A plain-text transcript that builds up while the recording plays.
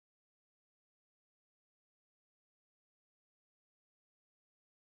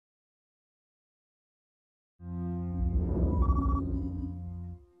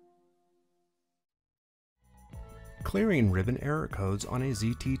Clearing ribbon error codes on a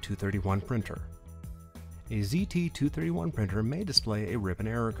ZT231 printer. A ZT231 printer may display a ribbon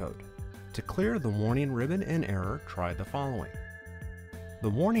error code. To clear the warning ribbon in error, try the following. The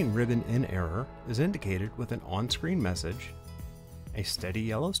warning ribbon in error is indicated with an on-screen message, a steady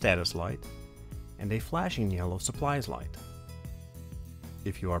yellow status light, and a flashing yellow supplies light.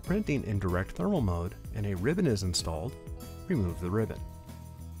 If you are printing in direct thermal mode and a ribbon is installed, remove the ribbon.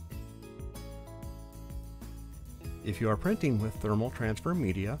 If you are printing with thermal transfer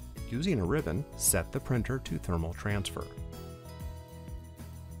media using a ribbon, set the printer to thermal transfer.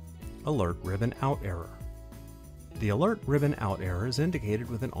 Alert ribbon out error. The alert ribbon out error is indicated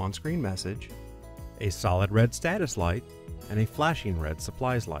with an on-screen message, a solid red status light, and a flashing red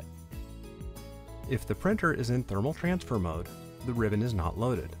supplies light. If the printer is in thermal transfer mode, the ribbon is not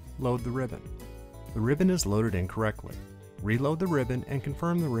loaded. Load the ribbon. The ribbon is loaded incorrectly. Reload the ribbon and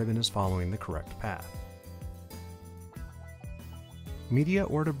confirm the ribbon is following the correct path. Media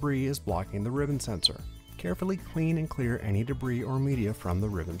or debris is blocking the ribbon sensor. Carefully clean and clear any debris or media from the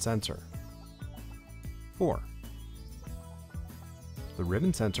ribbon sensor. 4. The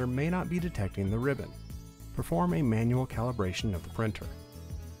ribbon sensor may not be detecting the ribbon. Perform a manual calibration of the printer.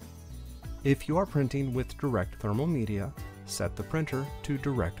 If you are printing with direct thermal media, set the printer to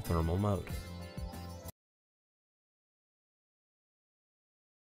direct thermal mode.